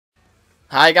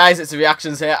Hi guys, it's the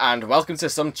Reactions here, and welcome to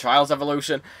some Trials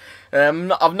Evolution.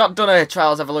 I've not done a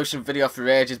Trials Evolution video for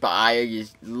ages, but I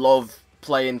love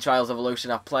playing Trials Evolution.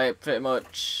 I play it pretty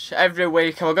much every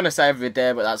week. I'm going to say every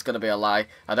day, but that's going to be a lie.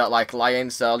 I don't like lying,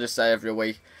 so I'll just say every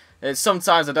week.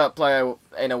 Sometimes I don't play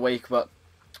in a week, but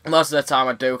most of the time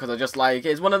I do, because I just like,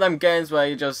 it's one of them games where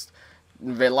you just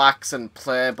relax and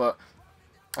play, but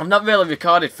I've not really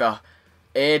recorded for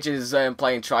ages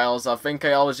playing Trials. I think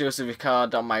I always used to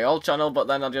record on my old channel, but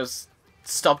then I just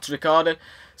stopped recording.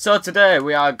 So today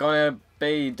we are going to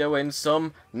be doing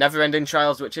some Neverending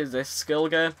Trials, which is this skill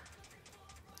game.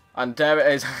 And there it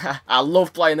is. I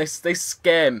love playing this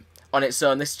game on its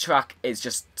own. This track is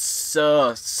just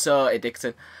so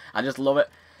addicting. I just love it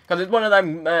because it's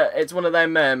one of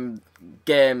them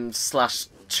games slash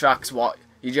tracks what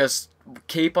you just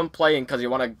keep on playing because you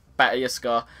want to better your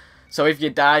score. So if you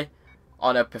die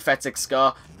on a pathetic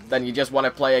score, then you just want to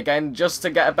play again just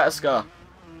to get a better score.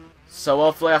 So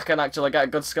hopefully I can actually get a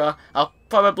good score. I'll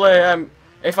probably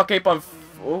if I keep on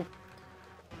ooh.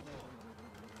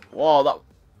 Wow,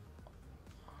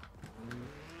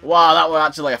 that was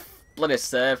actually a bloody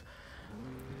save.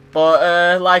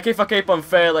 But like if I keep on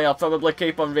failing, I'll probably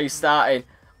keep on restarting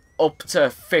up to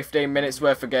 15 minutes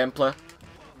worth of gameplay.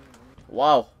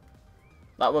 Wow,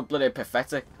 that was bloody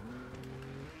pathetic.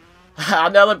 I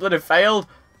nearly bloody failed.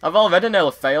 I've already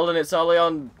nearly failed and it's only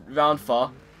on round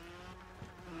 4.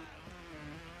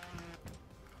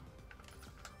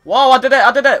 Whoa, I did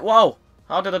it! Whoa!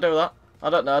 How did I do that? I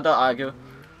don't know, don't argue.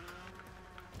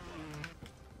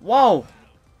 Whoa!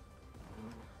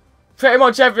 Pretty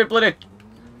much every bloody...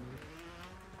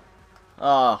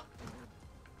 Oh.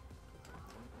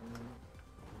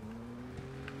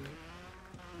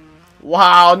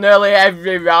 Wow, nearly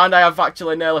every round I have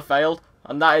actually nearly failed.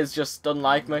 And that is just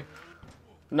unlike me.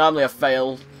 Normally I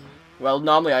fail. Well,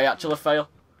 normally I actually fail.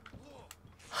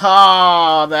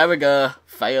 Ah, there we go.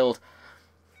 Failed.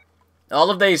 All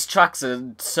of these tracks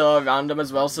are so random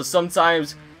as well. So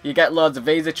sometimes you get loads of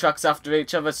easy tracks after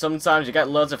each other. Sometimes you get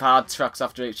loads of hard tracks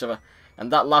after each other.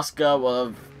 And that last go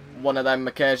was one of them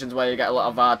occasions where you get a lot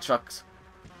of hard tracks.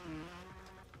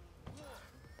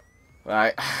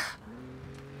 Right.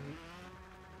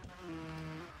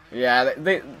 Yeah,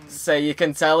 so you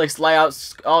can tell this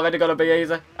layout's already gonna be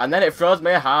easy, and then it throws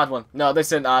me a hard one. No, this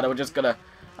isn't hard. I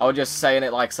was just saying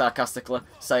it like sarcastically,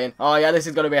 saying, "Oh yeah, this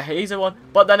is gonna be a easy one,"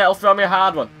 but then it'll throw me a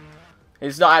hard one.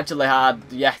 It's not actually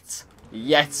hard yet.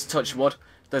 Yet, touch wood.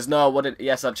 There's no wood.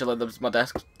 Yes, actually, there's my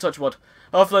desk. Touch wood.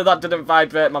 Hopefully that didn't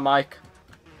vibrate my mic.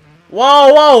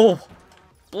 Whoa, whoa!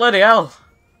 Bloody hell!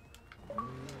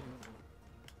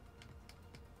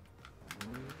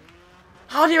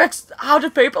 How do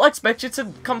people expect you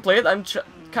to complete them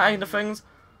kind of things?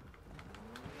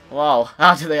 Wow,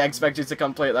 how do they expect you to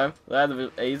complete them? They're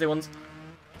the easy ones.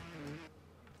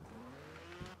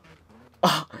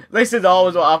 Oh, this is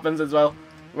always what happens as well.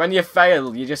 When you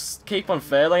fail, you just keep on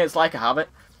failing. It's like a habit.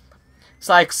 It's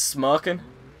like smoking.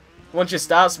 Once you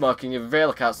start smoking, you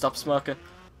really can't stop smoking.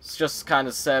 It's just kind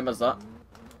of the same as that.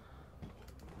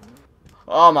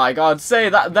 Oh my god, see,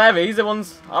 they're easy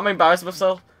ones. I'm embarrassed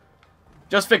myself.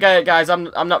 Just forget it, guys. I'm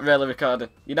not really recording.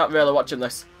 You're not really watching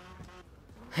this.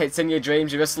 It's in your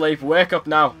dreams. You're asleep. Wake up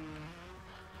now.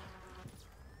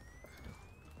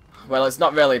 Well, it's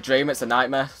not really a dream. It's a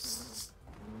nightmare.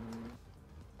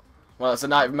 Well, it's a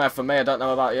nightmare for me. I don't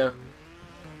know about you.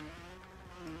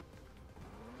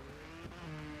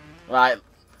 Right.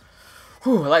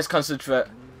 Whew, let's concentrate.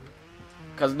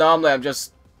 Because normally I'm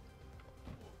just...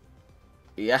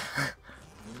 Yeah.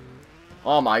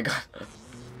 Oh my god.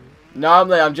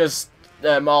 Normally I'm just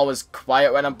always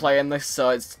quiet when I'm playing this, so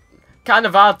it's kind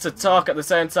of hard to talk at the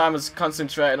same time as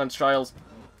concentrating on Trials.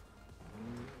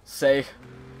 See,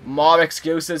 more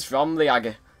excuses from the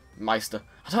Aggie Meister.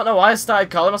 I don't know why I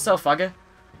started calling myself Aggie.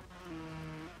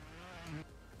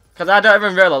 Because I don't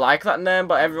even really like that name,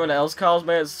 but everyone else calls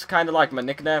me. It's kind of like my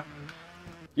nickname.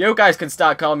 You guys can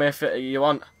start calling me if you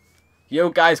want.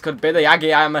 You guys could be the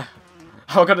Aggie Army.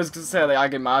 I'm going to say the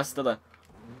Aggie Master there.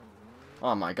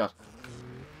 Oh my god.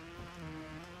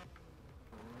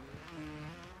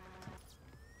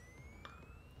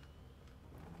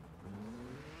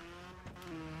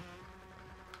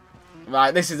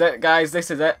 Right, this is it, guys. This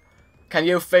is it. Can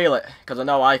you feel it? Because I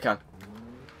know I can.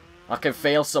 I can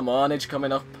feel some orange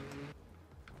coming up.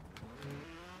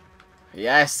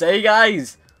 Yeah, see,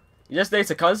 guys? You just need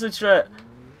to concentrate.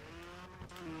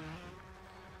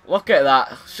 Look at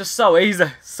that. It's just so easy.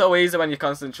 So easy when you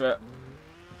concentrate.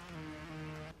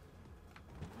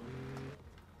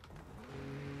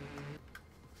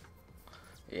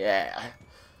 Yeah.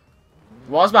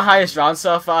 What's my highest round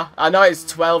so far? I know it's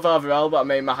 12 overall, but I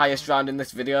mean my highest round in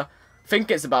this video. I think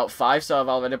it's about 5, so I've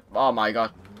already... Oh my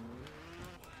god.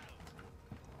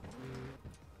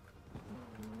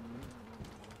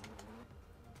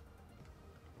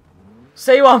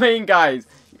 See what I mean, guys?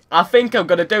 I think I'm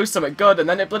going to do something good, and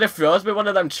then it bloody throws me one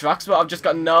of them tracks, but I've just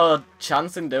got no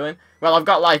chance in doing. Well, I've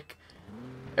got like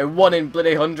a 1 in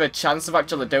bloody 100 chance of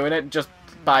actually doing it, just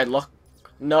by luck.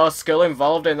 No skill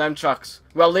involved in them tracks.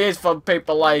 Well, there is for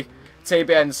people like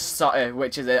TBN Sotty,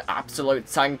 which is an absolute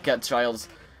tank at trials.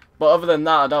 But other than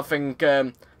that, I don't think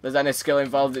there's any skill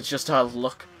involved, it's just her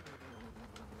luck.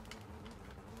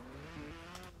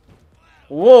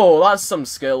 Whoa, that's some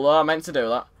skill though, I meant to do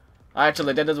that. I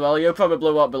actually did as well. You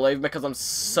probably won't believe me because I'm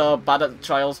so bad at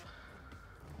trials.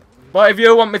 But if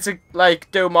you want me to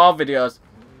like do more videos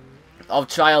of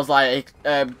trials, like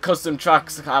custom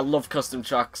tracks, I love custom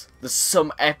tracks. There's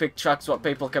some epic tracks what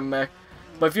people can make.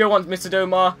 But if you want me to do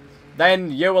more,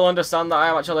 then you will understand that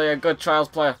I'm actually a good trials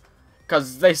player.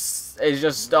 Because this is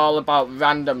just all about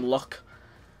random luck.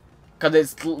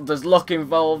 Because there's luck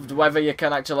involved, whether you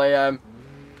can actually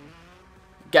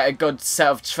get a good set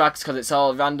of tracks, because it's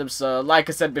all random. So like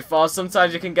I said before,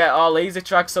 sometimes you can get all easy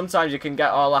tracks, sometimes you can get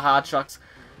all the hard tracks,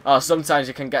 or sometimes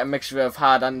you can get a mixture of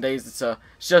hard and easy. So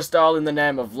it's just all in the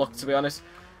name of luck, to be honest.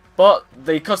 But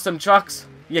the custom tracks,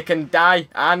 you can die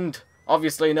and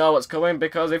obviously know what's coming,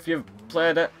 because if you've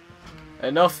played it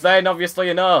enough, then obviously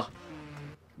you know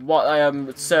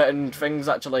what certain things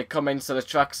actually come into the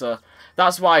track. So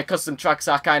that's why custom tracks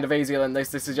are kind of easier than this.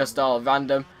 This is just all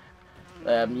random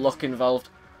luck involved.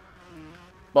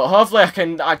 But hopefully I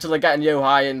can actually get a new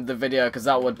high in the video, because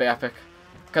that would be epic.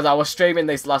 Because I was streaming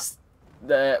this last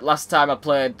time I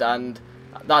played, and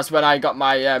that's when I got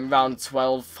my round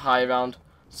 12 high round.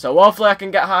 So hopefully I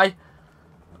can get high.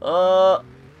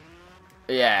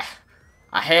 Yeah.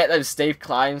 I hate them steep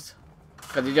climbs.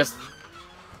 Because you just...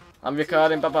 I'm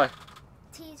recording, bye bye.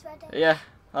 Tea's ready. Yeah,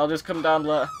 I'll just come down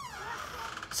later.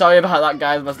 Sorry about that,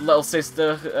 guys. My little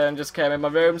sister just came in my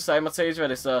room saying my tea's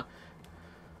ready, so...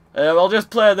 I'll just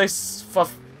play this for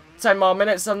 10 more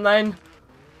minutes and then...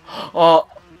 Oh...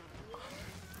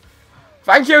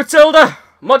 Thank you, Tilda!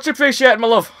 Much appreciated, my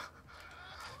love.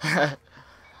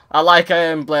 I like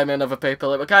blaming other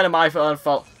people. It was kind of my own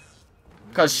fault.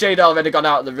 Because she'd already gone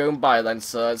out of the room by then,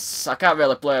 so I can't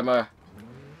really blame her.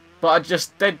 But I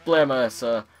just did blame her,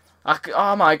 so...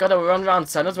 Oh my god, we're on round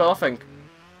 10 as well, I think.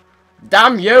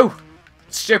 Damn you!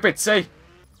 Stupid tea.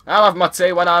 I'll have my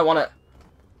tea when I want it.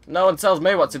 No one tells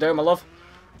me what to do, my love.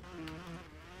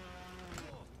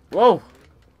 Whoa.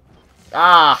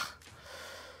 Ah.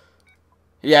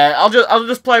 Yeah, I'll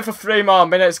just play for 3 more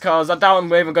minutes, cause I doubt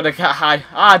I'm even gonna get high.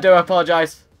 I do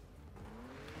apologise.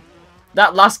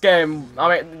 That last game,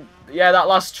 I mean, yeah, that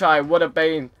last try would have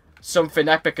been something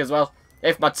epic as well,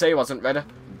 if my tea wasn't ready.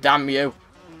 Damn you.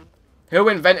 Who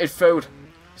invented food?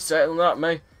 Certainly not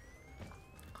me.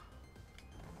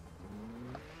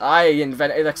 I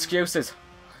invented excuses.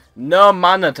 No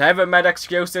man had ever made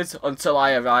excuses until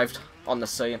I arrived on the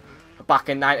scene back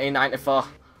in 1994.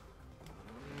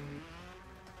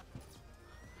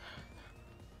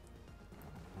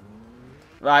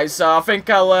 Right, so I think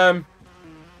I'll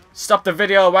stop the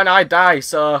video when I die,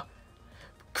 so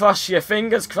cross your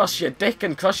fingers, cross your dick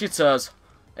and cross your toes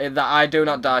that I do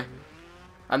not die.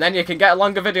 And then you can get a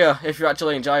longer video if you're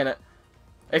actually enjoying it.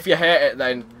 If you hate it,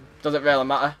 then doesn't really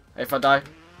matter if I die.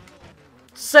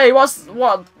 Say,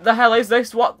 what the hell is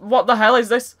this? What the hell is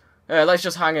this? Let's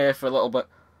just hang here for a little bit.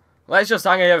 Let's just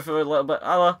hang here for a little bit.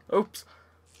 Hello. Oops.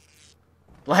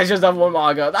 Let's just have one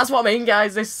more go. That's what I mean,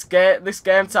 guys. This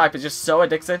game type is just so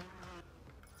addicting.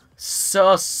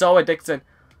 So addicting.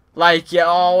 Like, you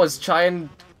always try and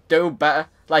do better.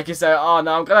 Like you say, oh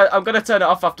no, I'm gonna turn it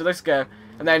off after this game.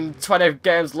 And then 20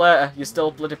 games later, you're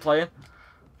still bloody playing.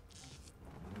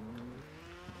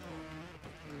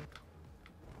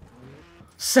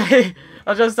 See,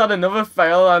 I just had another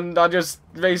fail and I just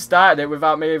restarted it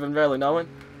without me even really knowing.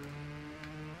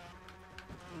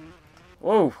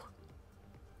 Whoa.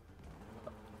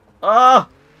 Oh!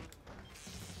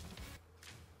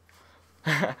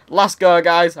 Last go,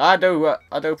 guys. I do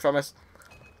promise.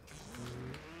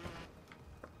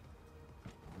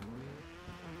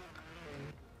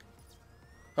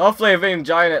 Hopefully you've been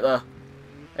enjoying it though.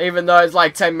 Even though it's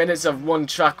like 10 minutes of one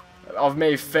track of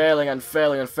me failing and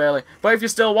failing and failing. But if you're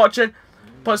still watching,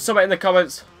 put something in the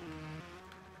comments.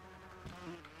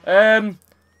 Oh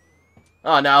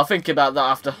no, I'll think about that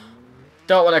after.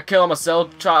 Don't want to kill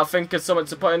myself, try to think of something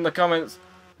to put in the comments.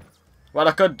 Well,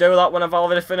 I could do that when I've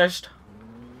already finished.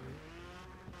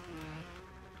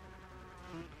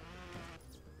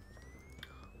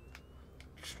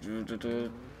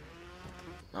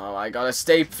 Oh, I got a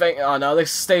steep thing. Oh no,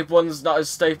 this steep one's not as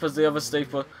steep as the other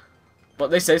steep one.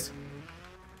 But this is.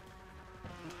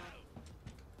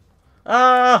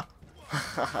 Ah!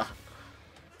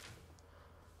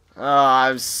 Oh,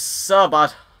 I'm so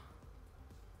bad.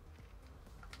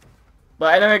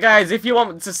 But anyway, guys, if you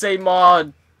want to see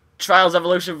more Trials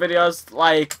Evolution videos,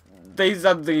 like, these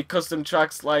are the custom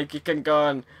tracks. Like, you can go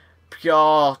on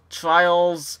Pure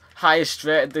Trials, highest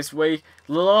rated this week.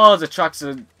 Loads of tracks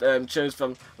to choose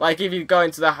from. Like, if you go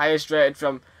into the highest rated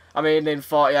from, I mean, in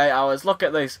 48 hours, look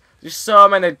at this. There's so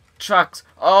many tracks,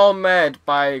 all made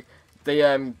by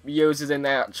the users in the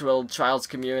actual Trials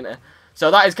community. So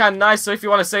that is kind of nice. So if you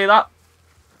want to see that,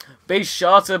 be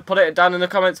sure to put it down in the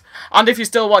comments. And if you're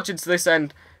still watching to this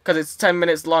end, because it's 10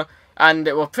 minutes long, and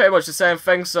it was pretty much the same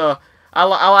thing, so I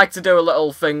like to do a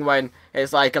little thing when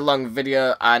it's like a long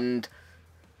video, and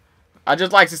I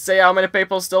just like to see how many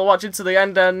people still watching to the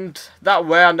end, and that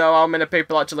way I know how many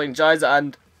people actually enjoys it,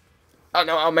 and I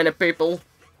know how many people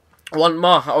want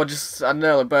more. I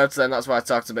know the birds then, that's why I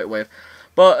talked a bit weird.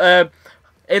 But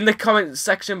in the comment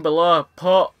section below,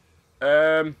 put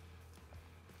put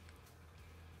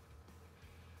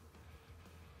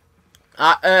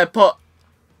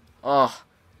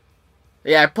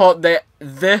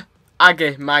the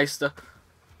Aggie Meister.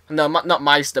 No, not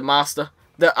Meister, Master.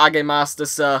 The Aggie Master.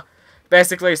 So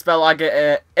basically spell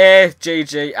Aggie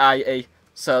A-G-G-I-E.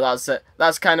 So that's it.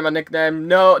 That's kind of my nickname.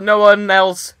 No one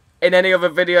else in any other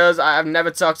videos. I've never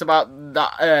talked about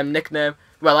that nickname.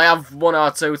 Well, I have one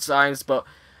or two times, but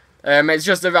it's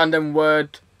just a random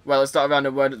word. Well, it's not a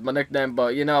random word, it's my nickname,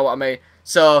 but you know what I mean.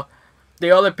 So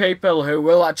the other people who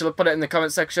will actually put it in the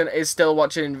comment section is still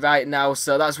watching right now,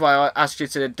 so that's why I asked you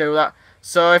to do that.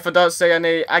 So if I don't see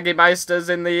any Aggie Meisters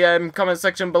in the comment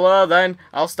section below, then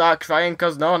I'll start crying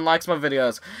because no one likes my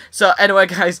videos. So anyway,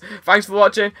 guys, thanks for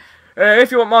watching.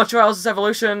 If you want more Trials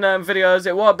Evolution videos,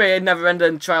 it won't be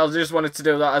Neverending Trials. I just wanted to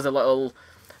do that as a little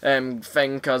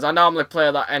thing, because I normally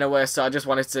play that anyway, so I just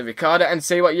wanted to record it and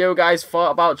see what you guys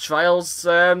thought about Trials.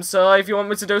 So if you want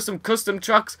me to do some custom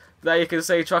tracks, there you can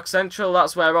see Track Central.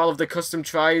 That's where all of the custom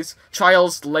trials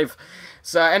live.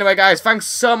 So anyway, guys, thanks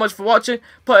so much for watching.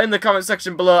 Put in the comment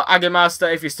section below Aggie Master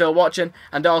if you're still watching,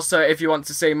 and also if you want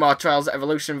to see more Trials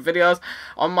Evolution videos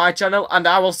on my channel, and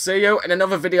I will see you in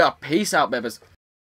another video. Peace out, babies.